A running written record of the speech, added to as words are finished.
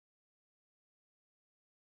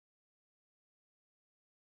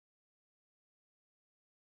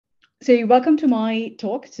So welcome to my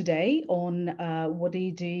talk today on what do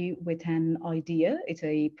you do with an idea. It's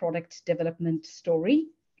a product development story.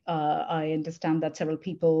 I understand that several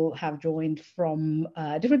people have joined from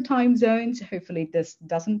different time zones. Hopefully this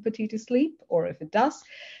doesn't put you to sleep, or if it does,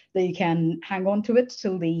 then you can hang on to it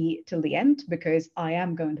till the end, because I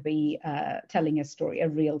am going to be telling a story, a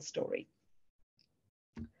real story.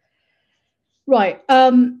 Right.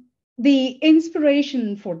 The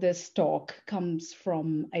inspiration for this talk comes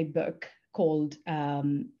from a book called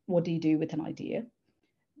What Do You Do with an Idea?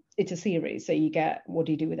 It's a series. So you get what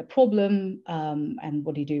do you do with a problem, and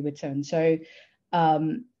what do you do with so and so.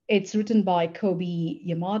 It's written by Komi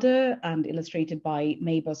Yamada and illustrated by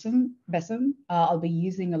May Bessam. I'll be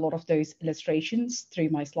using a lot of those illustrations through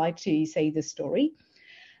my slide to say this story.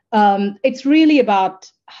 It's really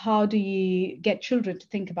about how do you get children to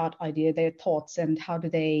think about their thoughts, and how do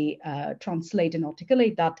they translate and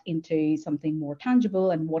articulate that into something more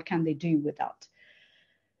tangible, and what can they do with that.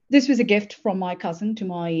 This was a gift from my cousin to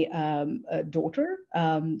my daughter,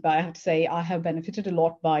 but I have to say I have benefited a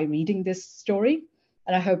lot by reading this story,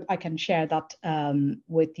 and I hope I can share that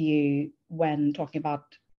with you when talking about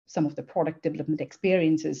some of the product development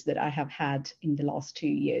experiences that I have had in the last 2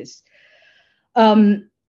 years.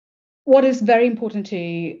 What is very important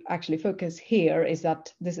to actually focus here is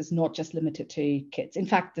that this is not just limited to kids. In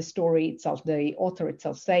fact, the story itself, the author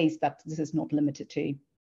itself says that this is not limited to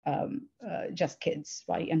just kids,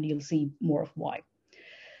 right? And you'll see more of why.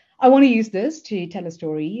 I want to use this to tell a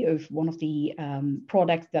story of one of the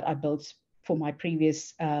products that I built for my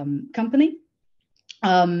previous company.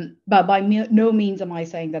 But by no means am I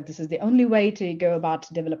saying that this is the only way to go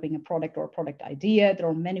about developing a product or a product idea. There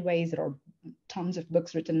are many ways. There are tons of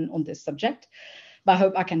books written on this subject, but I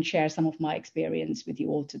hope I can share some of my experience with you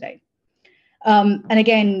all today. And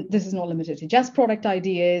again, this is not limited to just product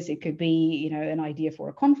ideas. It could be, an idea for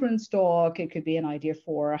a conference talk. It could be an idea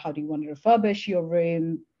for how do you want to refurbish your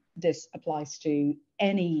room. This applies to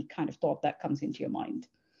any kind of thought that comes into your mind.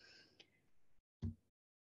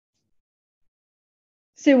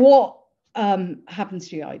 So what happens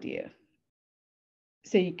to your idea?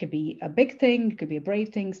 So it could be a big thing, it could be a brave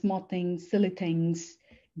thing, smart things, silly things,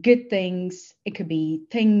 good things. It could be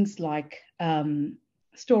things like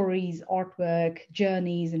stories, artwork,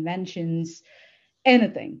 journeys, inventions,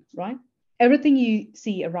 anything, right? Everything you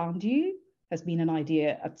see around you has been an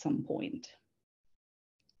idea at some point.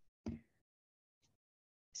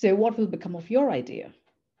 So what will become of your idea?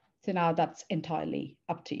 So now that's entirely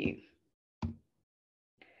up to you.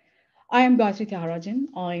 I am Gayathri Thiyagarajan.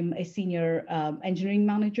 I'm a senior engineering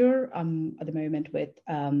manager. I'm at the moment with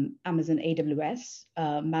Amazon AWS,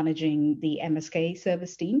 managing the MSK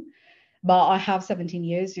service team. But I have 17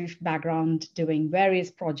 years of background doing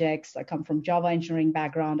various projects. I come from Java engineering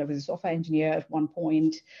background. I was a software engineer at one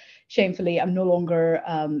point. Shamefully, I'm no longer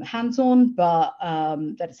hands-on, but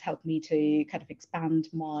that has helped me to kind of expand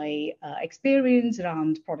my experience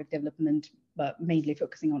around product development, but mainly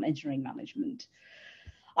focusing on engineering management.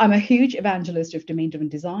 I'm a huge evangelist of domain-driven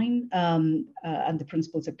design and the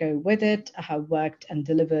principles that go with it. I have worked and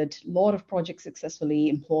delivered a lot of projects successfully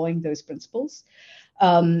employing those principles.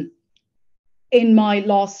 In my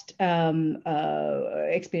last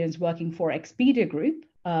experience working for Expedia Group,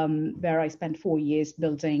 where I spent 4 years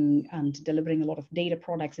building and delivering a lot of data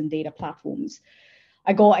products and data platforms,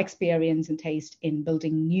 I got experience and taste in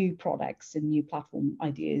building new products and new platform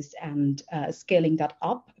ideas and scaling that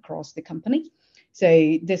up across the company.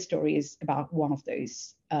 So this story is about one of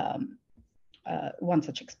those, one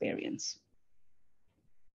such experience.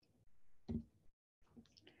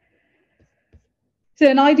 So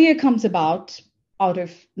an idea comes out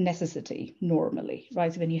of necessity normally,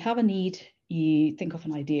 right? So when you have a need, you think of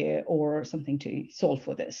an idea or something to solve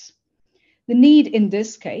for this. The need in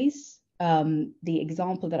this case, the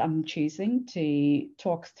example that I'm choosing to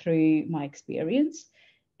talk through my experience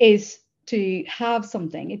is to have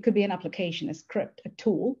something. It could be an application, a script, a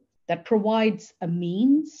tool that provides a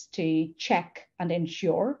means to check and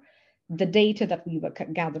ensure the data that we were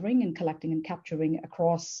gathering and collecting and capturing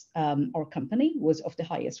across our company was of the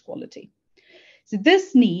highest quality. So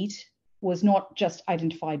this need was not just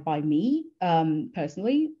identified by me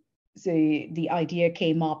personally. So the idea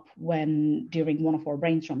came up when during one of our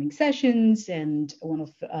brainstorming sessions, and one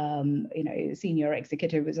of senior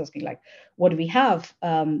executive was asking, like, what do we have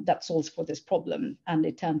that solves for this problem? And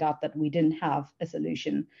it turned out that we didn't have a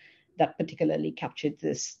solution that particularly captured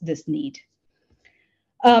this need.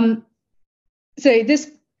 So this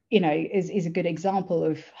is a good example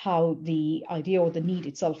of how the idea or the need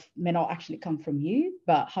itself may not actually come from you,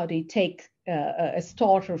 but how do you take a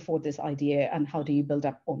starter for this idea and how do you build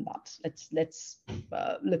up on that? Let's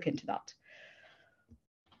look into that.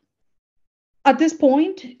 At this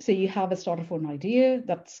point, so you have a starter for an idea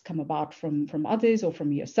that's come about from others or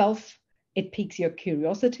from yourself. It piques your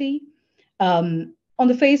curiosity. On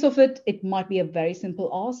the face of it, it might be a very simple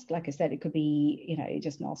ask. Like I said, it could be,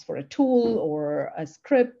 just an ask for a tool or a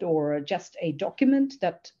script or just a document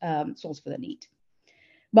that solves for the need.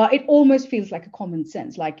 But it almost feels like a common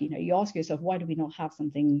sense. Like, you ask yourself, why do we not have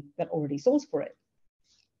something that already solves for it?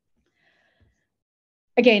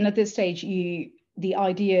 Again, at this stage, the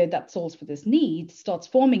idea that solves for this need starts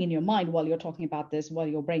forming in your mind while you're talking about this, while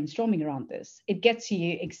you're brainstorming around this. It gets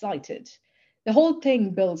you excited. The whole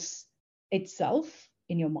thing builds itself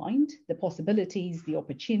in your mind, the possibilities, the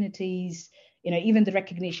opportunities, even the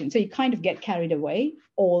recognition. So you kind of get carried away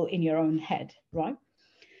all in your own head, right?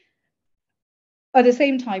 At the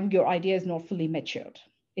same time, your idea is not fully matured.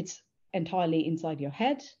 It's entirely inside your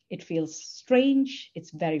head. It feels strange.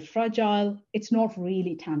 It's very fragile. It's not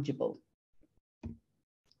really tangible.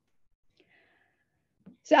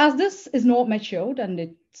 So as this is not matured and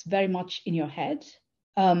it's very much in your head,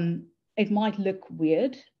 it might look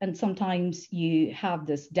weird. And sometimes you have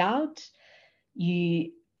this doubt.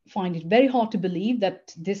 You find it very hard to believe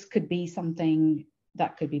that this could be something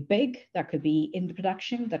that could be big, that could be in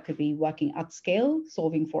production, that could be working at scale,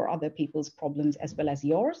 solving for other people's problems as well as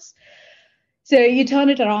yours. So you turn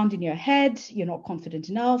it around in your head. You're not confident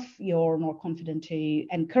enough. You're not confident to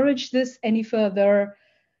encourage this any further.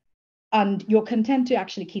 And you're content to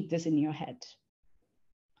actually keep this in your head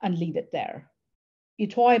and leave it there. You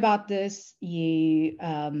toy about this, you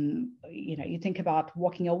think about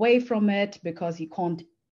walking away from it because you can't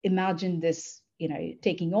imagine this,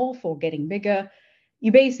 taking off or getting bigger.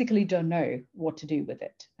 You basically don't know what to do with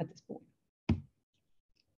it at this point.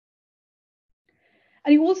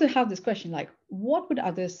 And you also have this question like, what would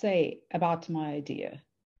others say about my idea?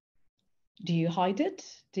 Do you hide it?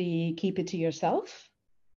 Do you keep it to yourself?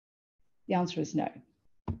 The answer is no.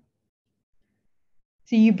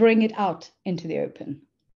 So you bring it out into the open.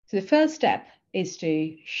 So the first step is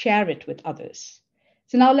to share it with others.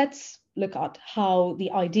 So now let's look at how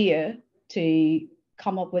the idea to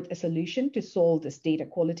come up with a solution to solve this data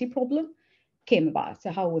quality problem came about.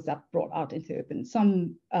 So how was that brought out into the open?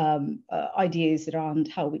 Some ideas around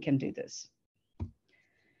how we can do this.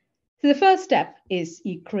 So the first step is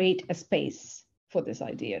you create a space for this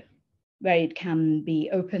idea where it can be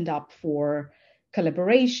opened up for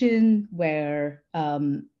collaboration, where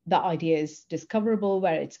the idea is discoverable,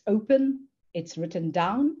 where it's open, it's written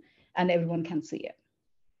down, and everyone can see it.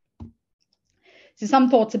 So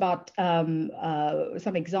some thoughts about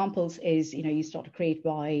some examples is, you start to create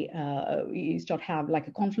you start to have like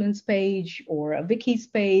a Confluence page or a wiki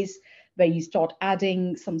space where you start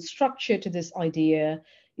adding some structure to this idea.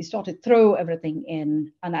 You start to throw everything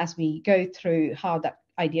in, and as we go through how that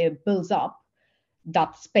idea builds up,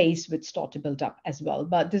 that space would start to build up as well.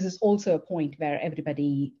 But this is also a point where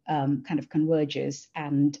everybody kind of converges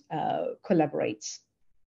and collaborates.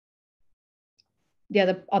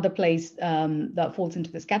 The other place that falls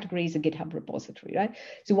into this category is a GitHub repository, right?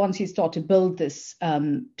 So once you start to build this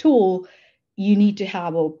tool, you need to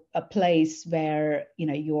have a place where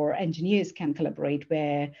your engineers can collaborate,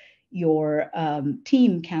 where your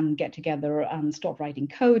team can get together and start writing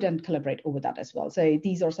code and collaborate over that as well. So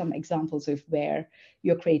these are some examples of where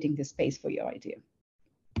you're creating this space for your idea.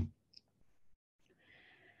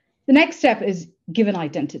 The next step is give an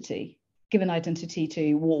identity. Give an identity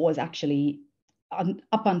to what was actually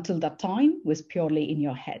up until that time was purely in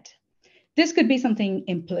your head. This could be something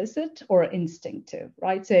implicit or instinctive,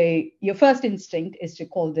 right? So your first instinct is to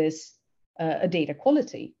call this a data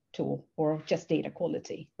quality tool or just data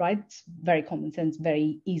quality, right? It's very common sense,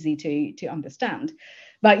 very easy to understand,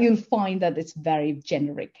 but you'll find that it's very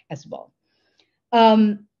generic as well.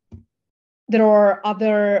 There are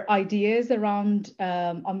other ideas around,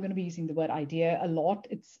 I'm going to be using the word idea a lot.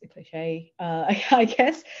 It's a cliche, I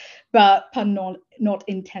guess, but pun not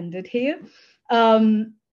intended here.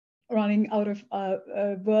 Running out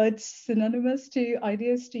of words synonymous to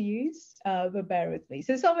ideas to use, but bear with me.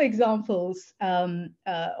 So some examples,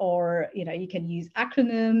 or you can use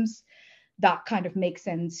acronyms that kind of make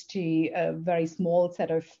sense to a very small set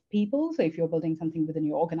of people. So if you're building something within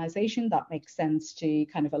your organization, that makes sense to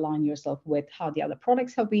kind of align yourself with how the other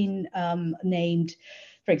products have been named.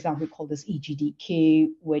 For example, we call this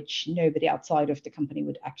EGDQ, which nobody outside of the company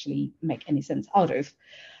would actually make any sense out of.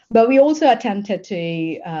 But we also attempted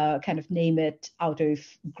to kind of name it out of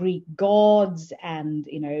Greek gods and,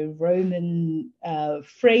 Roman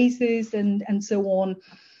phrases and so on.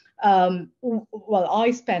 Well,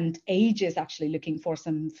 I spent ages actually looking for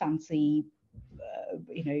some fancy,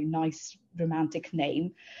 nice romantic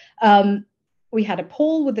name. We had a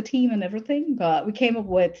poll with the team and everything, but we came up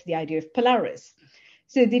with the idea of Polaris.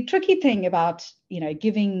 So the tricky thing about,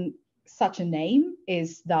 giving such a name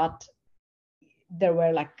is that there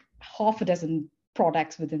were like half a dozen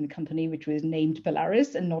products within the company which was named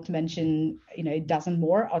Polaris, and not to mention, a dozen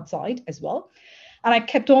more outside as well. And I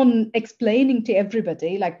kept on explaining to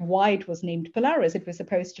everybody like why it was named Polaris. It was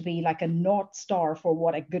supposed to be like a North Star for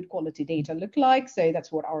what a good quality data looked like. So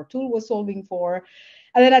that's what our tool was solving for.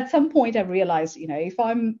 And then at some point I realized, if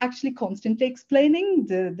I'm actually constantly explaining,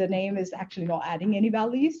 the name is actually not adding any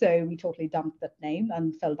value. So we totally dumped that name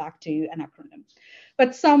and fell back to an acronym.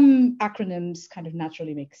 But some acronyms kind of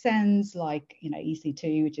naturally make sense, like,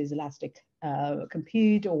 EC2, which is Elastic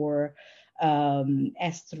Compute, or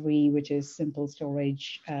S3, which is simple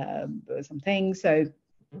storage, something. So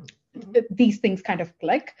these things kind of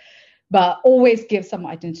click, but always give some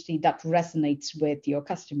identity that resonates with your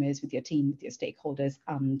customers, with your team, with your stakeholders,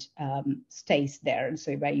 and stays there. And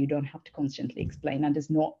so where you don't have to constantly explain and is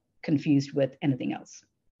not confused with anything else.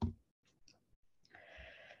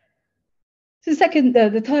 So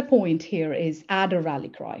the third point here is add a rally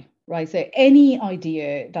cry, right? So any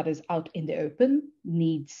idea that is out in the open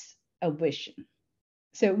needs a vision.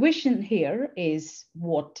 So vision here is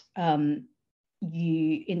what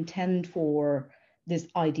you intend for this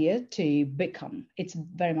idea to become. It's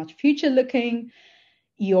very much future looking.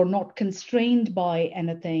 You're not constrained by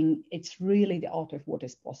anything. It's really the art of what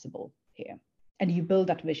is possible here. And you build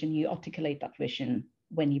that vision, you articulate that vision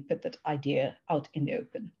when you put that idea out in the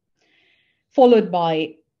open. Followed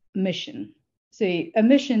by mission. So a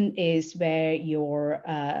mission is where you're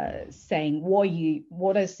saying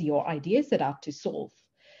what is your idea set out to solve,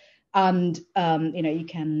 and you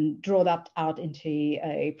can draw that out into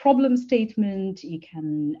a problem statement. You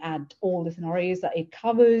can add all the scenarios that it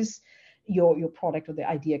covers, your product or the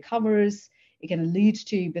idea covers. You can allude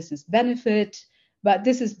to business benefit, but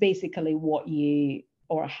this is basically what you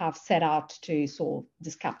or have set out to solve.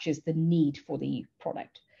 This captures the need for the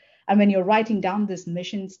product. And when you're writing down this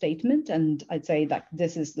mission statement, and I'd say that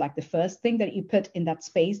this is like the first thing that you put in that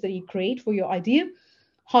space that you create for your idea,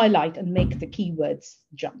 highlight and make the keywords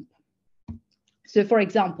jump. So for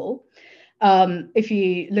example, if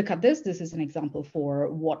you look at this is an example for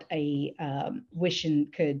what a vision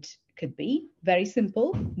could be. Very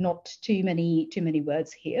simple, not too many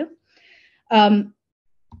words here. And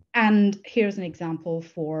here's an example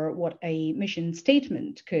for what a mission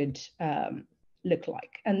statement could look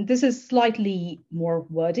like. And this is slightly more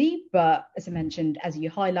wordy, but as I mentioned, as you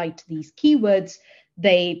highlight these keywords,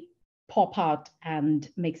 they pop out and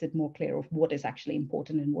makes it more clear of what is actually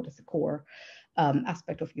important and what is the core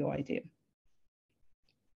aspect of your idea.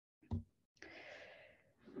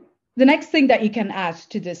 The next thing that you can add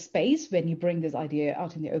to this space when you bring this idea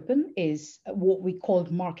out in the open is what we called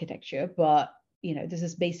marketecture, but this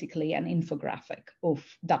is basically an infographic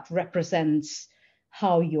that represents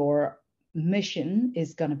how your mission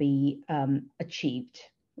is going to be achieved,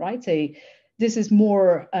 right? So this is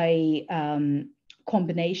more a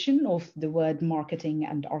combination of the word marketing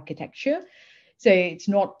and architecture. So it's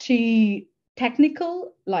not too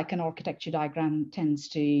technical like an architecture diagram tends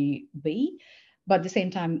to be, but at the same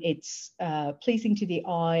time it's pleasing to the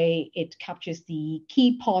eye. It captures the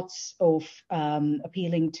key parts of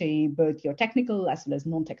appealing to both your technical as well as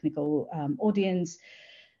non-technical audience.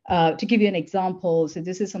 To give you an example, so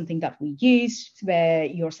this is something that we use where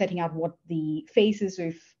you're setting out what the phases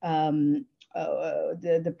of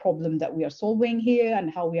the problem that we are solving here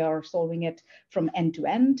and how we are solving it from end to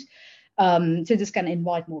end. So this can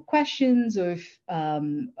invite more questions of,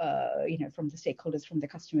 from the stakeholders, from the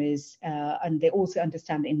customers, and they also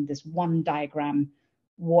understand in this one diagram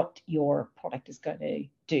what your product is going to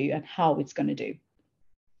do and how it's going to do.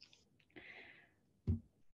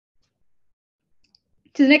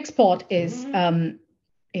 So the next part is, know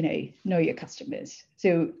your customers.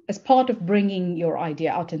 So as part of bringing your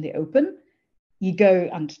idea out in the open, you go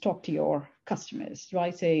and talk to your customers,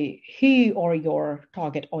 right? So who are your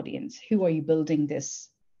target audience? Who are you building this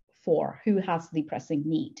for? Who has the pressing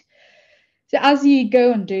need? So as you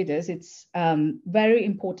go and do this, it's very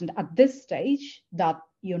important at this stage that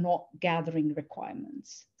you're not gathering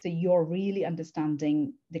requirements. So you're really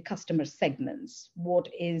understanding the customer segments. What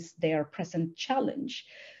is their present challenge?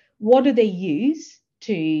 What do they use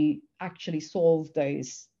to actually solve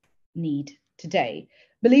those needs today.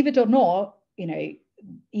 Believe it or not,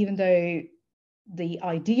 even though the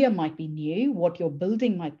idea might be new, what you're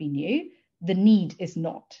building might be new, the need is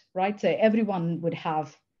not, right? So everyone would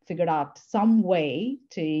have figured out some way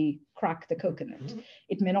to crack the coconut.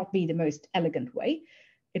 It may not be the most elegant way.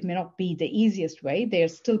 It may not be the easiest way. They're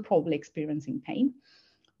still probably experiencing pain,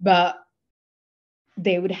 but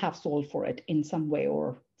they would have solved for it in some way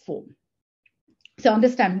or form. So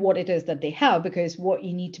understand what it is that they have, because what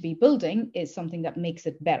you need to be building is something that makes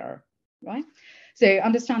it better, right? So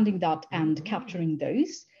understanding that and capturing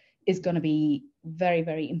those is going to be very,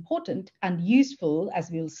 very important and useful,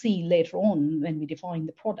 as we'll see later on when we define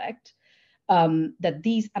the product, that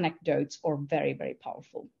these anecdotes are very, very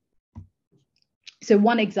powerful. So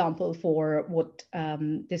one example for what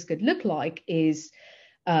this could look like is,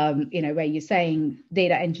 where you're saying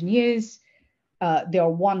data engineers, there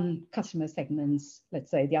are one customer segments, let's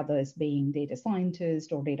say the others being data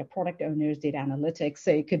scientists or data product owners, data analytics.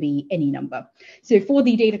 So it could be any number. So for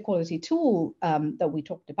the data quality tool that we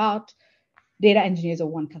talked about, data engineers are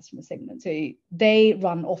one customer segment. So they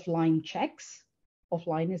run offline checks.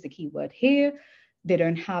 Offline is the key word here. They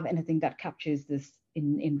don't have anything that captures this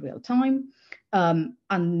in real time.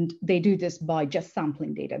 And they do this by just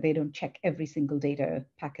sampling data. They don't check every single data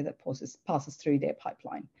packet that passes through their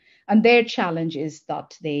pipeline. And their challenge is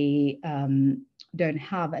that they don't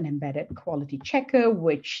have an embedded quality checker,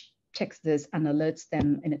 which checks this and alerts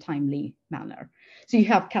them in a timely manner. So you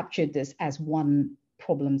have captured this as one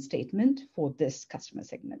problem statement for this customer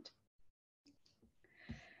segment.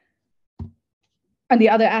 And the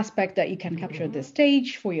other aspect that you can capture at this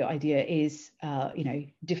stage for your idea is,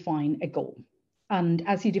 define a goal. And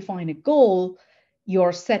as you define a goal,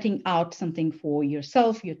 you're setting out something for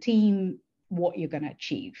yourself, your team, what you're going to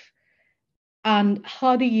achieve. And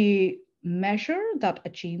how do you measure that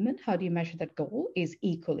achievement? How do you measure that goal is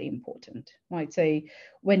equally important, right? So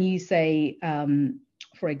when you say,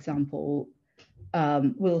 for example,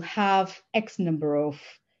 we'll have X number of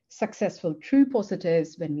successful true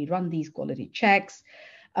positives when we run these quality checks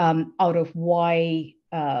out of Y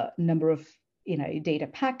number of data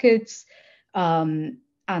packets,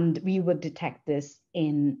 and we would detect this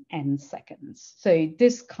in N seconds. So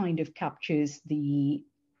this kind of captures the,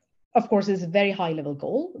 of course, it's a very high level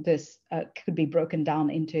goal. This could be broken down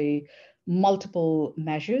into multiple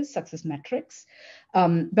measures, success metrics.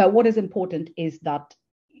 But what is important is that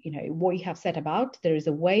what you have set about, there is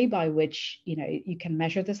a way by which you can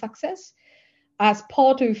measure the success. As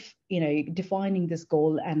part of defining this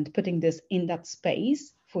goal and putting this in that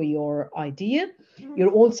space for your idea, you're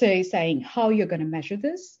also saying how you're going to measure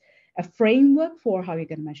this, a framework for how you're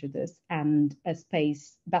going to measure this, and a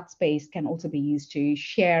space. That space can also be used to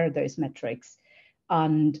share those metrics,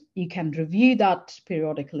 and you can review that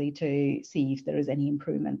periodically to see if there is any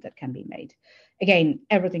improvement that can be made. Again,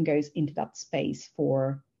 everything goes into that space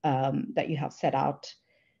for that you have set out,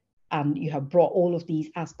 and you have brought all of these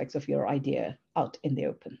aspects of your idea out in the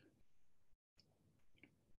open.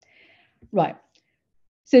 Right.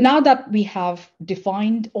 So now that we have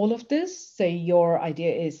defined all of this, so your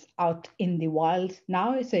idea is out in the wild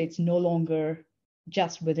now, so it's no longer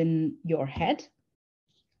just within your head.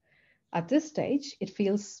 At this stage, it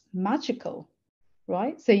feels magical,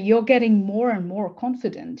 right? So you're getting more and more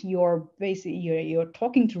confident. You're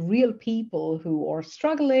talking to real people who are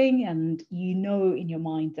struggling, and in your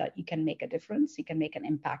mind that you can make a difference, you can make an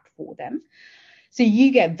impact for them. So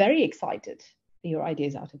you get very excited. Your idea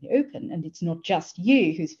is out in the open, and it's not just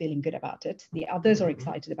you who's feeling good about it. The others are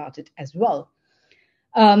excited about it as well.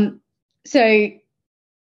 So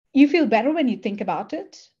you feel better when you think about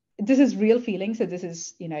it. This is real feeling. So this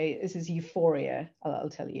is euphoria, I'll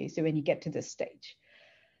tell you. So when you get to this stage,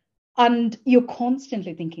 and you're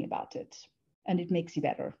constantly thinking about it, and it makes you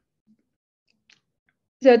better.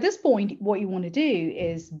 So at this point, what you want to do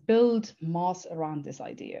is build mass around this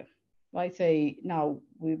idea, right? So now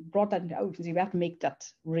we've brought that into open, so we have to make that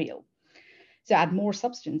real. So add more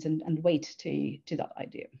substance and weight to that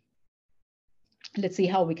idea. Let's see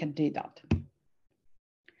how we can do that.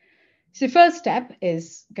 So first step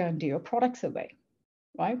is go and do your product survey,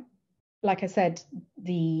 right? Like I said,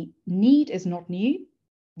 the need is not new.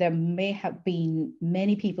 There may have been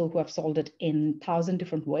many people who have solved it in 1,000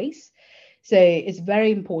 different ways. So it's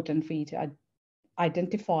very important for you to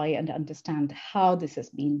identify and understand how this has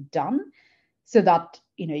been done, so that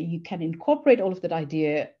you can incorporate all of that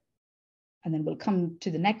idea, and then we'll come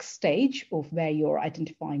to the next stage of where you're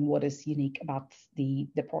identifying what is unique about the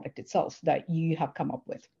product itself that you have come up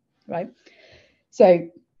with, right? So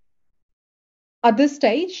At this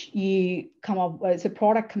stage, you come up with a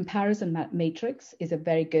product comparison matrix is a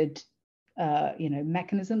very good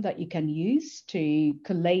mechanism that you can use to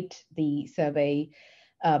collate the survey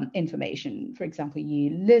information. For example, you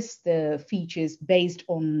list the features based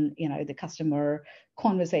on the customer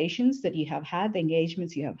conversations that you have had, the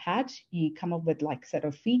engagements you have had. You come up with like a set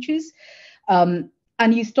of features, and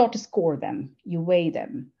you start to score them. You weigh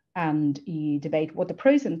them, and you debate what the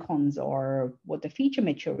pros and cons are, what the feature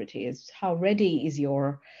maturity is, how ready is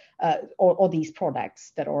your or these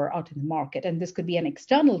products that are out in the market. And this could be an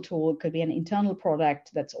external tool, it could be an internal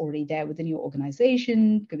product that's already there within your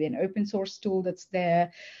organization, it could be an open source tool that's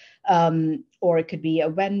there, or it could be a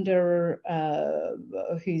vendor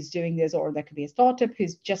who's doing this, or there could be a startup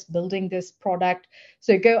who's just building this product.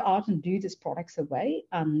 So go out and do this product survey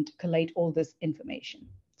and collate all this information.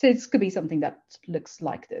 So this could be something that looks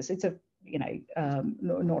like this. It's a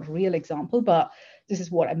not a real example, but this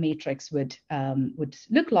is what a matrix would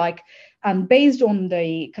look like. And based on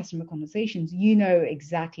the customer conversations, you know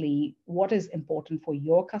exactly what is important for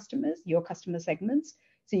your customers, your customer segments,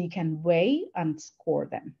 so you can weigh and score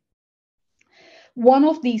them. One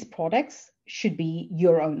of these products should be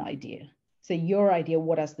your own idea. So your idea,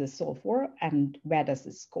 what does this solve for, and where does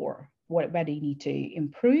this score? Where do you need to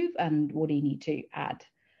improve, and what do you need to add?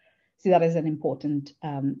 So that is an important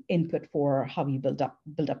input for how you build up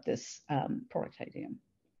this product idea.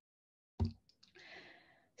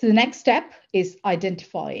 So the next step is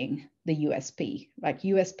identifying the USP. Like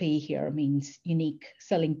USP here means unique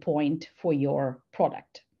selling point for your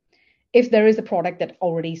product. If there is a product that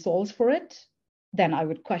already solves for it, then I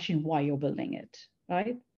would question why you're building it,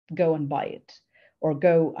 right? Go and buy it, or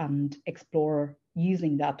go and explore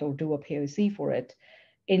using that, or do a POC for it,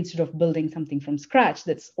 instead of building something from scratch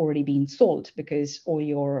that's already been sold, because all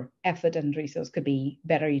your effort and resource could be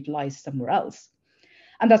better utilized somewhere else.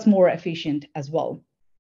 And that's more efficient as well.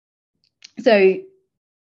 So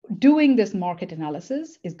doing this market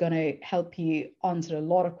analysis is going to help you answer a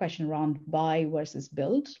lot of questions around buy versus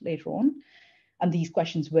build later on. And these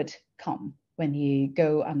questions would come when you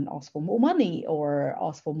go and ask for more money or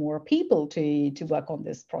ask for more people to work on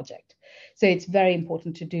this project. So it's very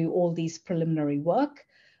important to do all these preliminary work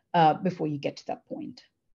before you get to that point.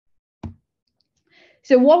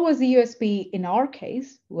 So what was the USP in our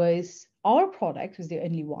case was our product was the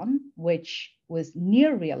only one which was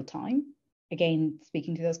near real time. Again,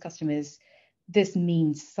 speaking to those customers, this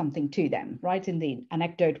means something to them, right? In the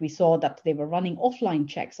anecdote, we saw that they were running offline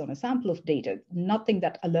checks on a sample of data, nothing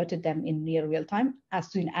that alerted them in near real time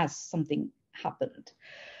as soon as something happened.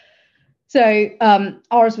 So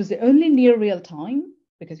ours was the only near real time,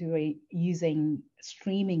 because we were using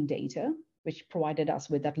streaming data, which provided us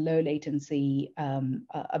with that low latency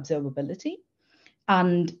observability.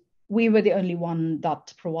 And we were the only one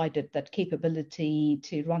that provided that capability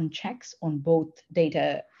to run checks on both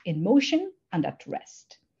data in motion and at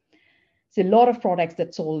rest. So a lot of products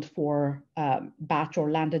that sold for batch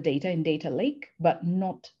or landed data in data lake, but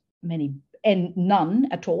not many, and none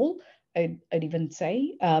at all, I'd even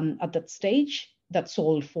say, at that stage, that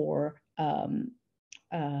sold for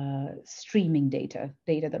streaming data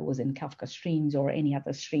that was in Kafka Streams or any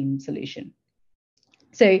other stream solution.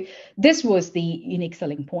 So this was the unique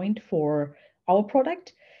selling point for our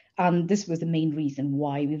product. And this was the main reason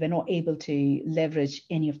why we were not able to leverage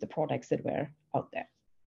any of the products that were out there.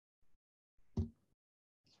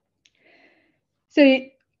 So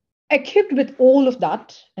equipped with all of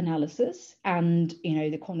that analysis and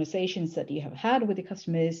the conversations that you have had with the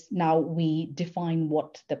customers, now we define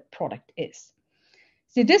what the product is.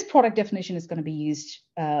 So this product definition is going to be used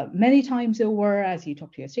many times over as you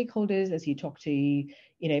talk to your stakeholders, as you talk to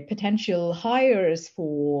potential hires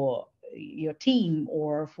for your team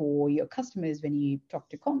or for your customers when you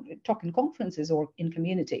talk in conferences or in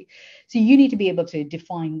community. So you need to be able to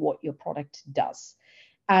define what your product does.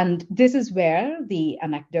 And this is where the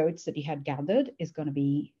anecdotes that you had gathered is going to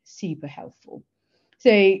be super helpful.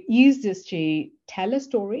 So use this to tell a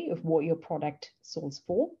story of what your product solves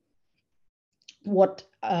for. What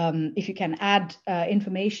if you can add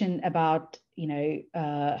information about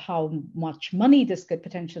how much money this could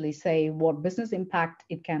potentially save, what business impact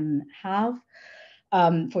it can have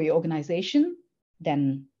for your organization,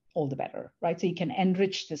 then all the better, right? So you can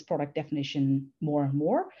enrich this product definition more and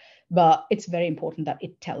more, but it's very important that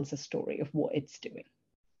it tells a story of what it's doing.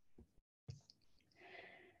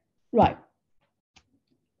 Right.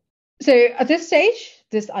 So at this stage,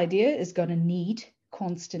 this idea is going to need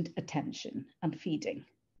constant attention and feeding,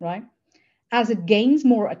 right? As it gains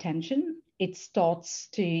more attention, it starts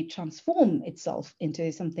to transform itself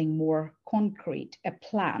into something more concrete, a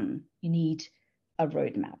plan. You need a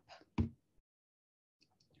roadmap.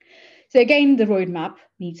 So again, the roadmap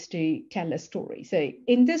needs to tell a story. So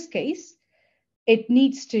in this case, it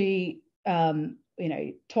needs to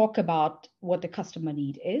talk about what the customer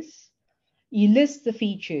need is. You list the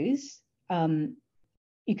features.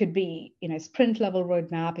 It could be sprint level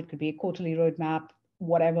roadmap. It could be a quarterly roadmap,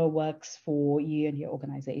 whatever works for you and your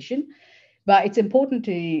organization. But it's important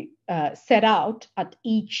to set out at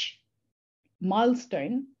each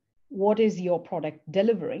milestone what is your product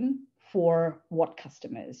delivering for what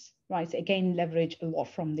customers, right? So again, leverage a lot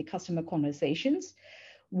from the customer conversations.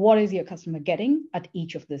 What is your customer getting at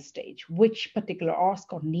each of this stage? Which particular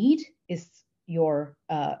ask or need is your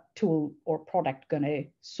tool or product going to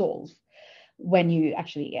solve? When you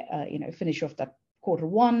actually finish off that quarter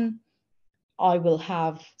one, I will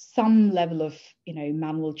have some level of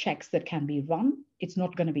manual checks that can be run. It's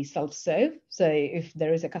not going to be self-serve. So if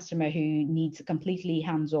there is a customer who needs a completely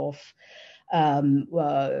hands-off,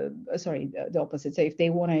 the opposite. So if they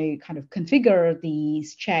want to kind of configure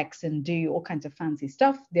these checks and do all kinds of fancy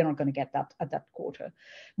stuff, they're not going to get that at that quarter.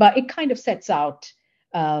 But it kind of sets out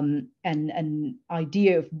an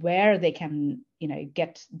idea of where they can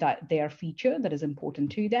get their feature that is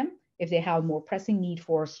important to them. If they have more pressing need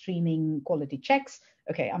for streaming quality checks,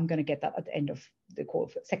 okay, I'm going to get that at the end of the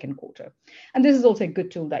second quarter. And this is also a good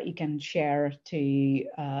tool that you can share to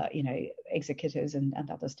executives and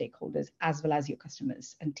other stakeholders, as well as your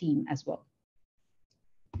customers and team as well.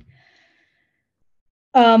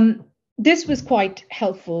 This was quite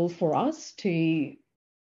helpful for us to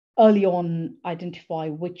early on identify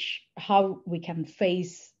how we can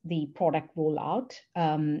phase the product rollout.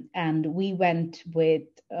 And we went with,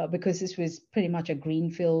 because this was pretty much a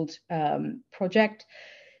greenfield project,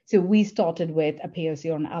 so we started with a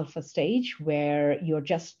POC on alpha stage where you're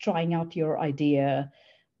just trying out your idea.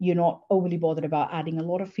 You're not overly bothered about adding a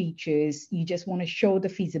lot of features. You just want to show the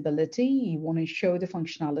feasibility. You want to show the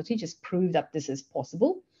functionality, just prove that this is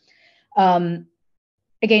possible.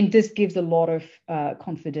 Again, this gives a lot of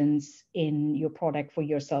confidence in your product for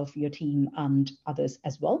yourself, your team, and others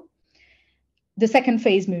as well. The second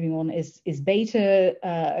phase moving on is beta.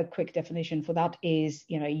 A quick definition for that is,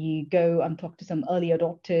 you go and talk to some early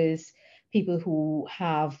adopters, people who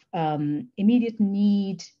have immediate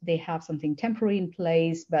need. They have something temporary in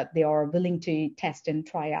place, but they are willing to test and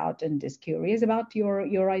try out and is curious about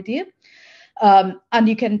your idea. And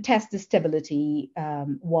you can test the stability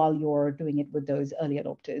while you're doing it with those early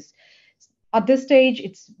adopters. At this stage,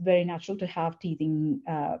 it's very natural to have teething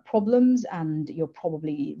problems, and you're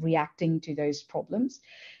probably reacting to those problems.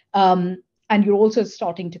 And you're also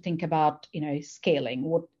starting to think about, scaling.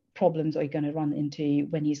 What problems are you going to run into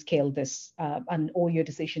when you scale this? And all your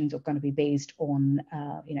decisions are going to be based on,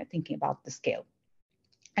 thinking about the scale.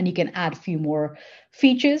 And you can add a few more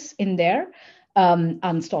features in there.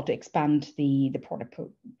 And start to expand the product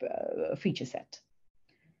feature set.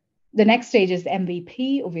 The next stage is the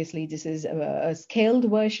MVP. Obviously, this is a scaled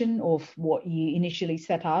version of what you initially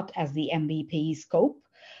set out as the MVP scope.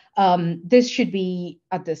 This should be,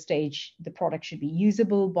 at this stage, the product should be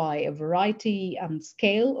usable by a variety and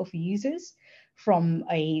scale of users, from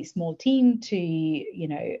a small team to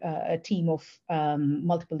a team of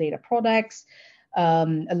multiple data products.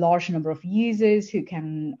 A large number of users who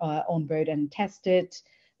can onboard and test it,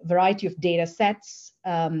 a variety of data sets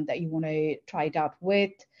that you want to try it out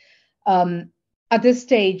with. At this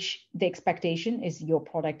stage, the expectation is your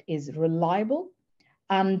product is reliable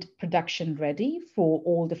and production ready for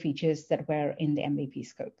all the features that were in the MVP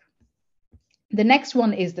scope. The next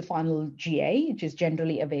one is the final GA, which is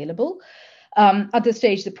generally available. At this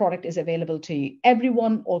stage, the product is available to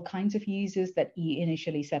everyone, all kinds of users that you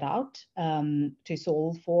initially set out to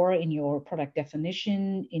solve for in your product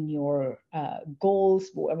definition, in your goals,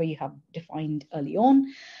 whatever you have defined early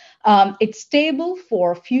on. It's stable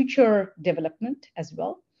for future development as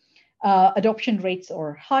well. Adoption rates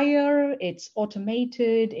are higher, it's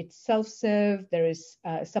automated, it's self-serve, there is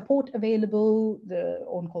support available, the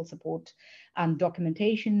on-call support and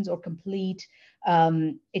documentations are complete.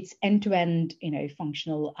 It's end-to-end,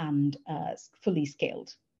 functional and fully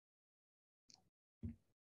scaled.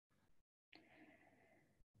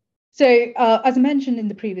 So as I mentioned in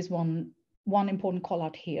the previous one important call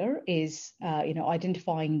out here is,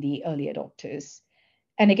 identifying the early adopters.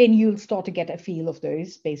 And again, you'll start to get a feel of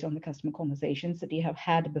those based on the customer conversations that you have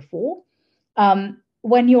had before.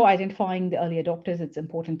 When you're identifying the early adopters, it's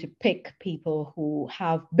important to pick people who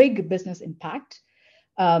have big business impact,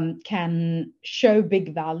 can show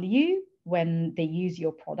big value when they use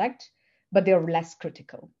your product, but they're less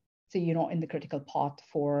critical. So you're not in the critical path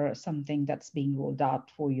for something that's being rolled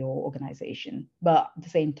out for your organization, but at the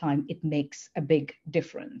same time, it makes a big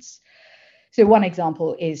difference. So one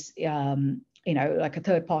example is, like a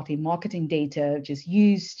third-party marketing data which is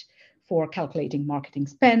used for calculating marketing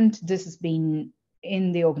spend. This has been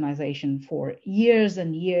in the organization for years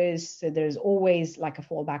and years. So there's always like a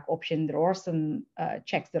fallback option. There are some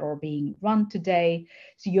checks that are being run today.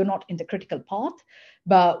 So you're not in the critical path.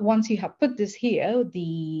 But once you have put this here,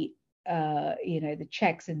 the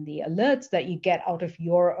checks and the alerts that you get out of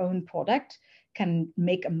your own product can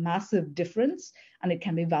make a massive difference, and it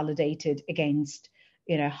can be validated against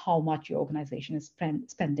how much your organization is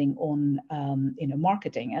spending on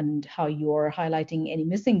marketing, and how you're highlighting any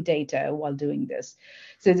missing data while doing this.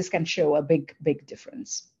 So this can show a big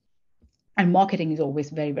difference. And marketing is always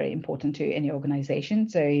very, very important to any organization.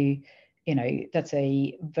 So that's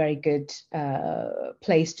a very good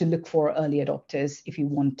place to look for early adopters if you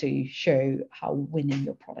want to show how winning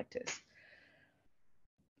your product is.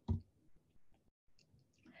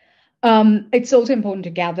 It's also important to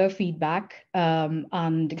gather feedback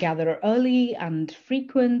and gather early and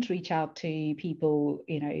frequent, reach out to people,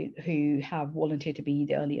 who have volunteered to be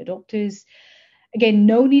the early adopters. Again,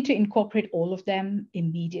 no need to incorporate all of them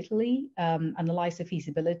immediately. Analyze the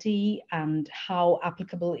feasibility and how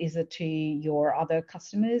applicable is it to your other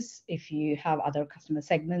customers if you have other customer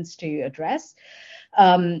segments to address.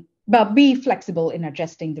 But be flexible in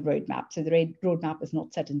adjusting the roadmap. So the roadmap is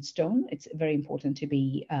not set in stone. It's very important to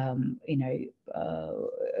be,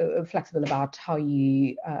 flexible about how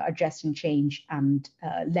you adjust and change and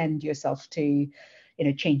lend yourself to,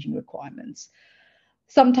 changing requirements.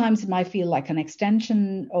 Sometimes it might feel like an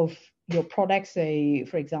extension of your product. So,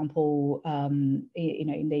 for example,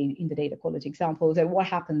 in the data quality example, so what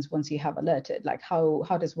happens once you have alerted? Like how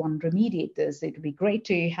does one remediate this? It would be great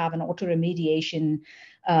to have an auto remediation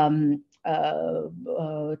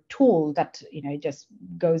tool that just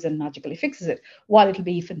goes and magically fixes it. While it'll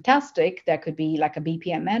be fantastic, there could be like a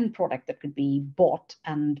BPMN product that could be bought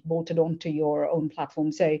and bolted onto your own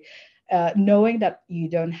platform. So knowing that you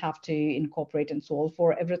don't have to incorporate and solve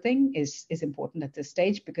for everything is important at this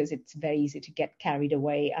stage, because it's very easy to get carried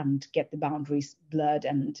away and get the boundaries blurred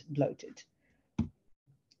and bloated.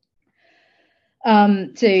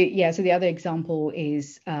 So the other example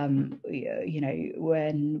is, when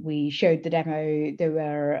we showed the demo, there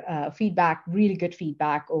were really good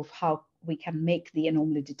feedback of how we can make the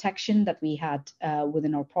anomaly detection that we had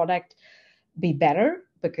within our product be better,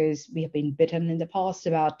 because we have been bitten in the past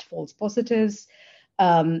about false positives.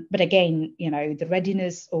 But again, the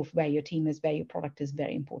readiness of where your team is, where your product is,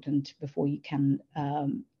 very important before you can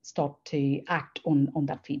start to act on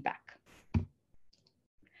that feedback.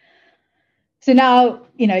 So now,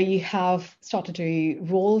 you have started to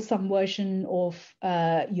roll some version of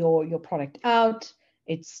your product out.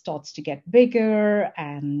 It starts to get bigger,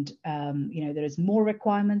 and there is more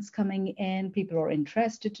requirements coming in. People are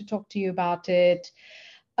interested to talk to you about it.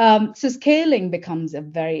 So scaling becomes a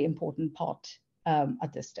very important part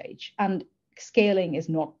at this stage. And scaling is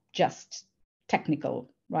not just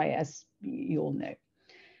technical, right, as you all know.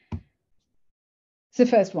 So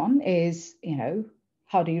the first one is,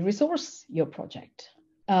 how do you resource your project?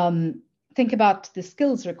 Think about the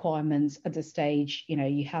skills requirements at this stage.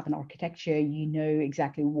 You have an architecture, you know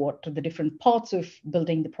exactly what the different parts of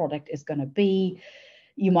building the product is going to be.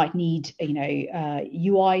 You might need,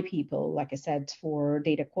 UI people, like I said, for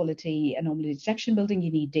data quality, anomaly detection building.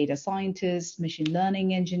 You need data scientists, machine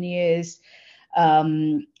learning engineers,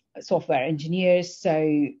 software engineers.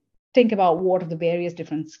 So think about what are the various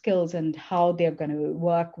different skills and how they're going to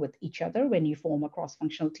work with each other when you form a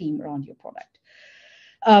cross-functional team around your product.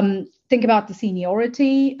 Think about the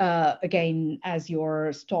seniority. Again, as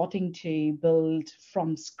you're starting to build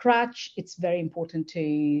from scratch, it's very important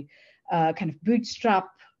to kind of bootstrap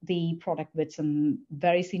the product with some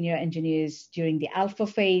very senior engineers during the alpha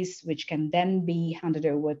phase, which can then be handed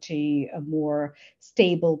over to a more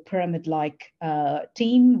stable pyramid-like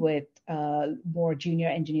team with more junior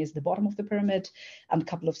engineers at the bottom of the pyramid and a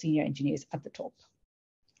couple of senior engineers at the top.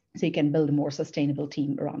 So you can build a more sustainable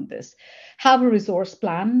team around this. Have a resource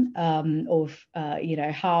plan of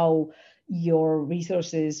how your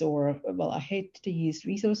resources, or I hate to use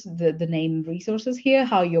resources, the name resources here,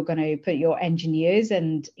 how you're going to put your engineers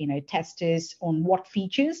and testers on what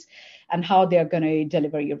features and how they're going to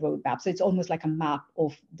deliver your roadmap. So it's almost like a map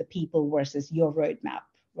of the people versus your roadmap,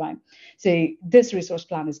 right? So this resource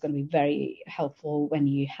plan is going to be very helpful when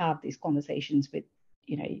you have these conversations with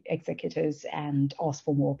executives and ask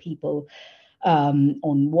for more people on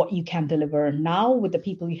what you can deliver now with the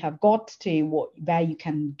people you have got to where you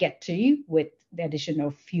can get to with the addition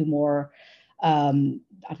of a few more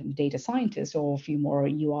data scientists, or a few more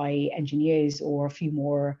UI engineers, or a few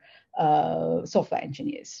more software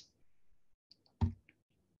engineers.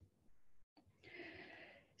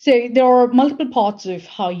 So there are multiple parts of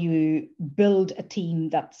how you build a team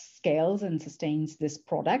that scales and sustains this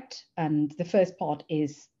product. And the first part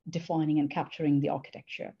is defining and capturing the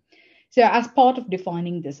architecture. So as part of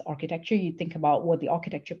defining this architecture, you think about what the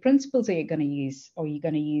architecture principles are you going to use. Are you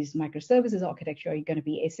going to use microservices architecture? Are you going to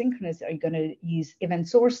be asynchronous? Are you going to use event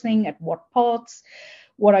sourcing? At what parts?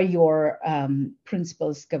 What are your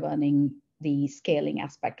principles governing the scaling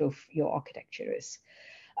aspect of your architecture is?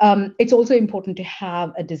 It's also important to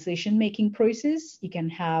have a decision-making process. You can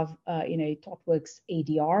have, ThoughtWorks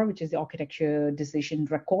ADR, which is the architecture decision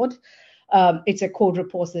record. It's a code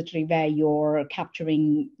repository where you're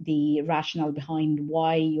capturing the rationale behind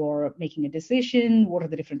why you're making a decision, what are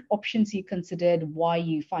the different options you considered, why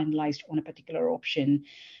you finalized on a particular option,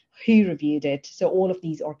 who reviewed it. So all of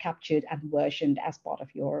these are captured and versioned as part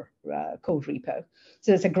of your code repo.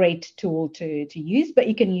 So it's a great tool to use, but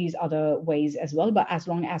you can use other ways as well. But as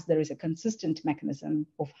long as there is a consistent mechanism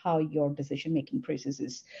of how your decision-making process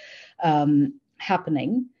is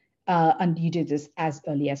happening, and you do this as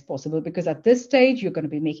early as possible, because at this stage, you're going to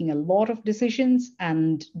be making a lot of decisions.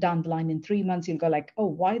 And down the line in 3 months, you'll go like, oh,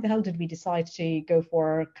 why the hell did we decide to go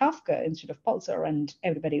for Kafka instead of Pulsar? And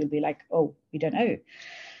everybody will be like, oh, we don't know.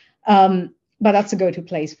 But that's a go-to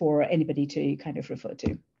place for anybody to kind of refer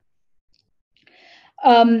to.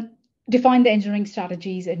 Define the engineering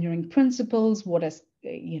strategies, engineering principles, what is,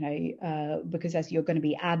 because as you're going to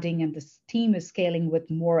be adding and this team is scaling with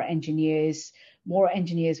more engineers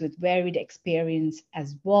with varied experience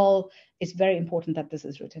as well, it's very important that this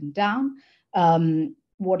is written down.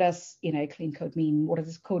 What does, clean code mean? What is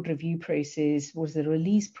this code review process? What is the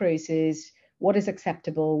release process? What is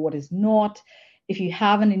acceptable? What is not? If you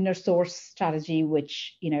have an inner source strategy,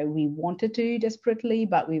 which we wanted to desperately,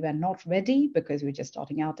 but we were not ready because we were just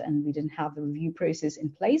starting out and we didn't have the review process in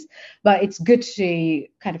place. But it's good to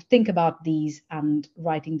kind of think about these and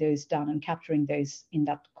writing those down and capturing those in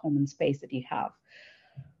that common space that you have.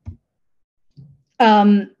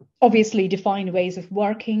 Obviously, define ways of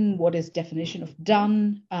working. What is definition of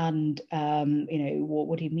done? And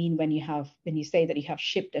what do you mean when you say that you have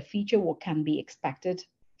shipped a feature? What can be expected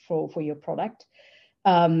for your product?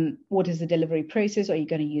 What is the delivery process? Are you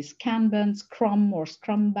going to use Kanban, Scrum, or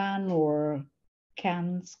Scrumban, or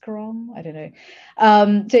Can Scrum? I don't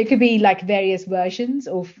know. So it could be like various versions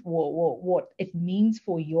of what it means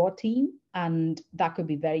for your team, and that could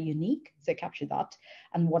be very unique. So capture that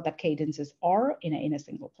and what that cadences are in a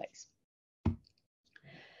single place.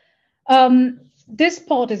 This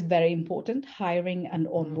part is very important, hiring and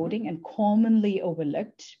onboarding, and commonly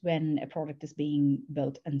overlooked when a product is being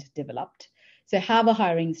built and developed. So have a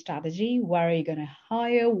hiring strategy. Where are you going to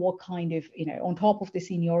hire? What kind of, on top of the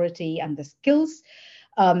seniority and the skills,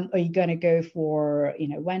 are you going to go for,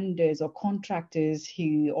 vendors or contractors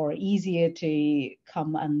who are easier to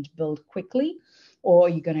come and build quickly? Or are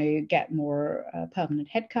you going to get more permanent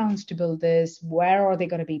headcounts to build this? Where are they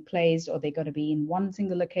going to be placed? Are they going to be in one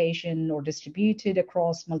single location or distributed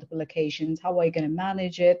across multiple locations? How are you going to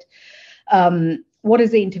manage it? What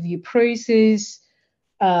is the interview process?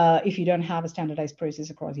 If you don't have a standardized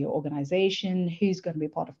process across your organization, who's going to be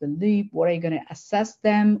part of the loop? What are you going to assess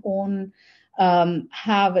them on?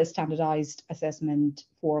 Have a standardized assessment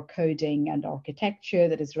for coding and architecture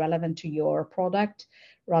that is relevant to your product,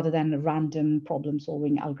 rather than a random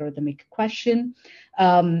problem-solving algorithmic question.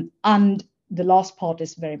 And the last part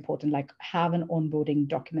is very important, like have an onboarding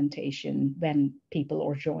documentation when people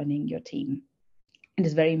are joining your team. It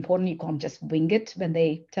is very important. You can't just wing it when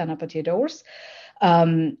they turn up at your doors.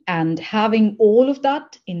 And having all of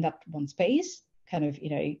that in that one space, kind of,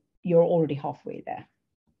 you're already halfway there.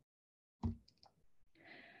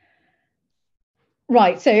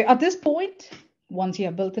 Right, so at this point, once you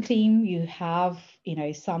have built the team, you have,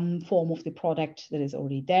 some form of the product that is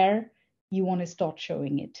already there. You want to start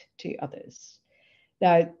showing it to others.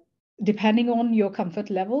 Now, depending on your comfort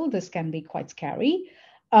level, this can be quite scary,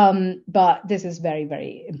 but this is very,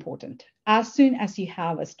 very important. As soon as you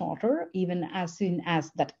have a starter, even as soon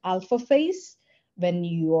as that alpha phase, when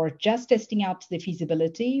you are just testing out the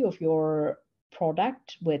feasibility of your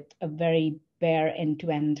product with a very bare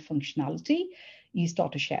end-to-end functionality, you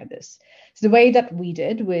start to share this. So the way that we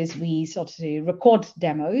did was we started to record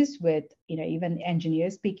demos with, even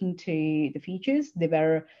engineers speaking to the features. They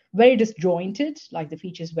were very disjointed, like the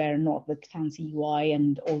features were not with fancy UI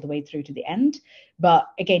and all the way through to the end. But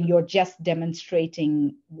again, you're just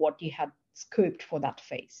demonstrating what you had scoped for that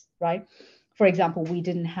phase, right? For example, we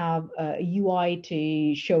didn't have a UI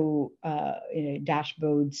to show,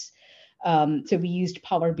 dashboards. So we used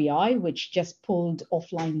Power BI, which just pulled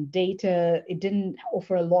offline data. It didn't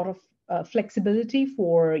offer a lot of flexibility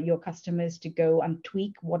for your customers to go and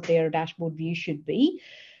tweak what their dashboard view should be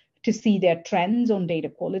to see their trends on data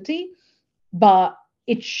quality. But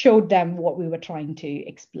it showed them what we were trying to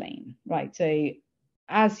explain, right? So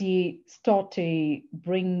as you start to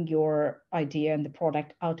bring your idea and the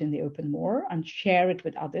product out in the open more and share it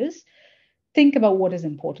with others, think about what is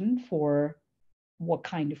important for what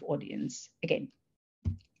kind of audience. Again,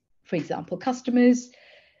 for example, customers,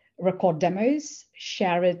 record demos,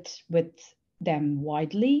 share it with them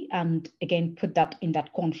widely, and again, put that in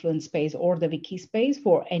that Confluence space or the wiki space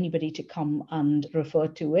for anybody to come and refer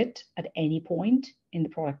to it at any point in the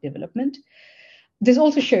product development. This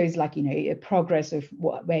also shows, like, a progress of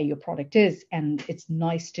where your product is, and it's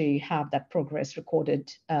nice to have that progress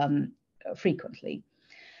recorded frequently.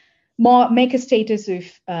 Make a status of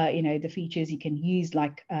the features you can use,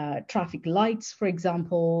 like traffic lights, for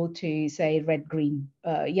example, to say red, green,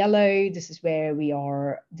 yellow. This is where we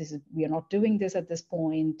are. We are not doing this at this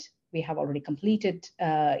point. We have already completed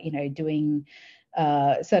doing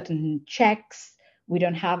certain checks. We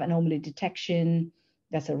don't have anomaly detection.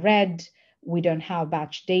 That's a red. We don't have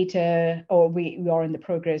batch data, or we are in the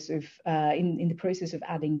progress of in the process of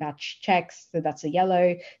adding batch checks, so that's a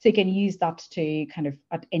yellow. So you can use that to kind of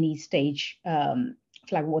at any stage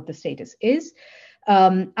flag what the status is,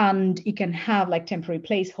 and you can have like temporary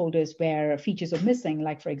placeholders where features are missing,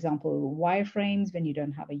 like for example wireframes when you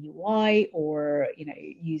don't have a UI, or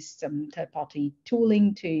use some third-party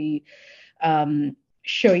tooling to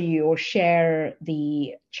show you or share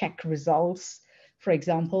the check results. For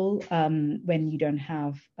example, when you don't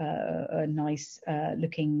have a nice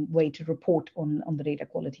looking way to report on the data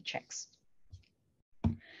quality checks.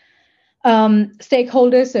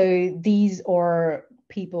 Stakeholders, so these are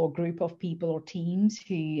people, or group of people or teams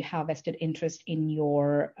who have vested interest in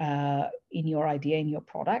your idea, in your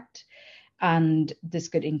product. And this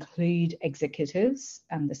could include executives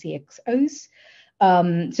and the CXOs.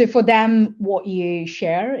 So for them, what you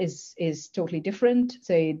share is totally different.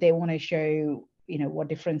 So they want to show what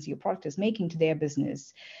difference your product is making to their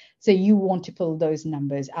business. So you want to pull those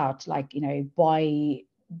numbers out, like, by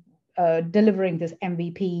delivering this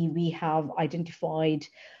MVP, we have identified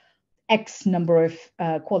X number of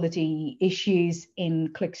quality issues in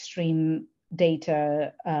clickstream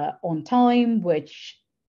data on time, which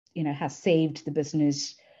has saved the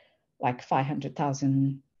business like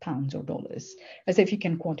 £500,000 or dollars. As if you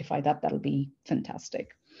can quantify that, that'll be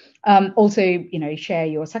fantastic. Also, share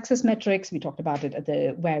your success metrics. We talked about it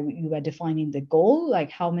at where you were defining the goal, like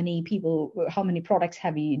how many data products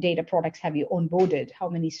have you onboarded, how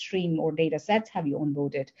many stream or data sets have you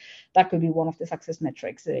onboarded. That could be one of the success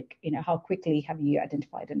metrics, like, how quickly have you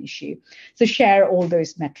identified an issue. So share all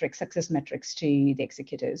those metrics, success metrics, to the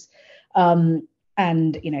executives.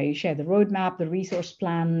 And share the roadmap, the resource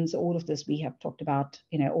plans, all of this we have talked about,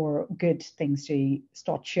 or good things to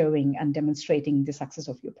start showing and demonstrating the success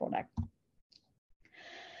of your product.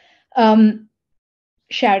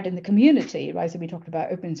 Share it in the community, right? So we talked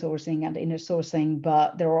about open sourcing and inner sourcing,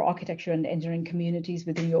 but there are architecture and engineering communities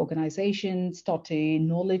within your organization. Start to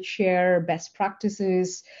knowledge share best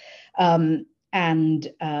practices. And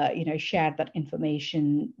share that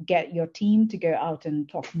information, get your team to go out and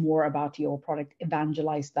talk more about your product,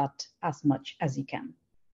 evangelize that as much as you can.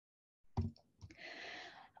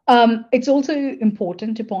 It's also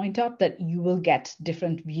important to point out that you will get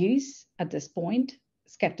different views at this point.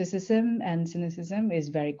 Skepticism and cynicism is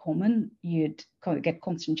very common. You'd get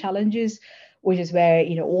constant challenges, which is where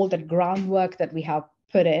all that groundwork that we have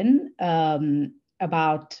put in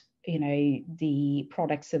about the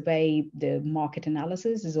product survey, the market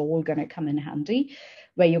analysis is all going to come in handy,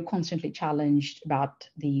 where you're constantly challenged about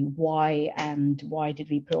the why and why did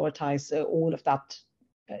we prioritize. So all of that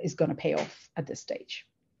is going to pay off at this stage.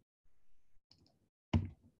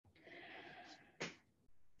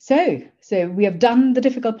 So we have done the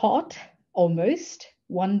difficult part almost.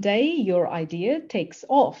 One day your idea takes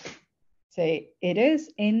off. So it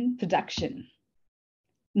is in production.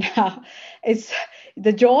 Now,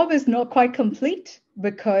 the job is not quite complete,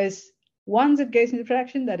 because once it goes into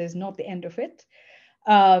production, that is not the end of it.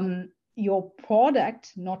 Your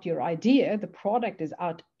product, not your idea, the product is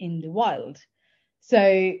out in the wild.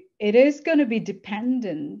 So it is going to be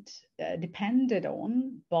depended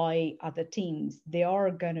on by other teams. They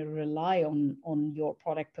are going to rely on your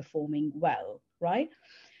product performing well, right?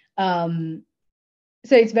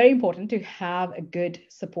 So it's very important to have a good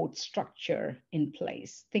support structure in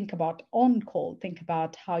place. Think about on-call. Think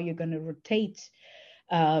about how you're going to rotate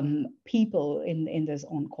people in this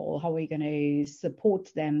on-call. How are you going to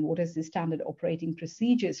support them? What is the standard operating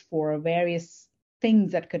procedures for various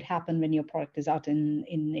things that could happen when your product is out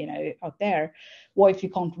out there. What if you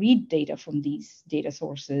can't read data from these data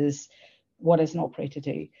sources? What does an operator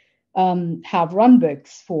do? Have run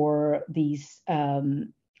books for these for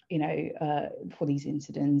these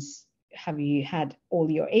incidents. Have you had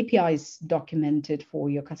all your APIs documented for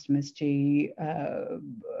your customers to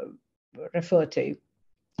refer to?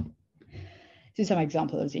 So some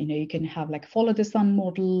examples, you can have like follow the sun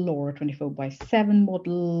model or 24/7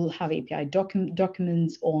 model, have API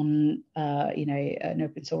documents on, an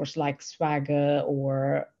open source like Swagger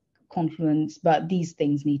or Confluence, but these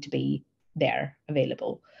things need to be there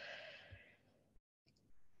available.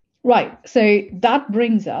 Right, so that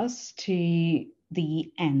brings us to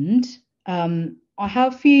the end. I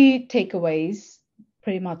have a few takeaways,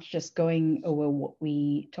 pretty much just going over what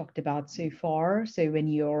we talked about so far. So when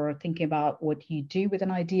you're thinking about what you do with an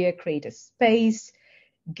idea, create a space,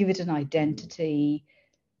 give it an identity,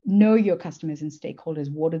 know your customers and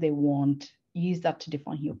stakeholders, what do they want, use that to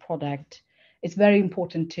define your product. It's very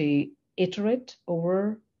important to iterate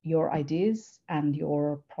over your ideas and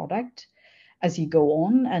your product as you go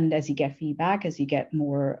on and as you get feedback, as you get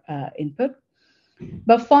more input.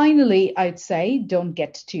 But finally, I'd say don't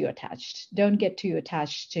get too attached. Don't get too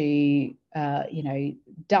attached to,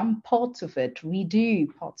 dump parts of it, redo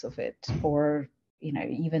parts of it, or,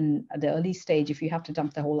 even at the early stage, if you have to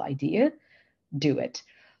dump the whole idea, do it.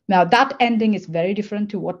 Now, that ending is very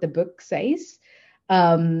different to what the book says,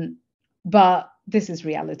 but this is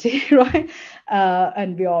reality, right?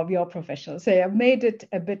 And we are professionals. So I've made it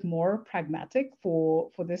a bit more pragmatic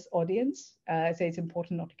for this audience. So it's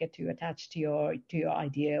important not to get too attached to your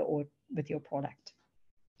idea or with your product.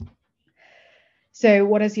 So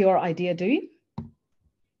what does your idea do?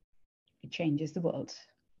 It changes the world.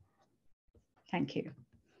 Thank you.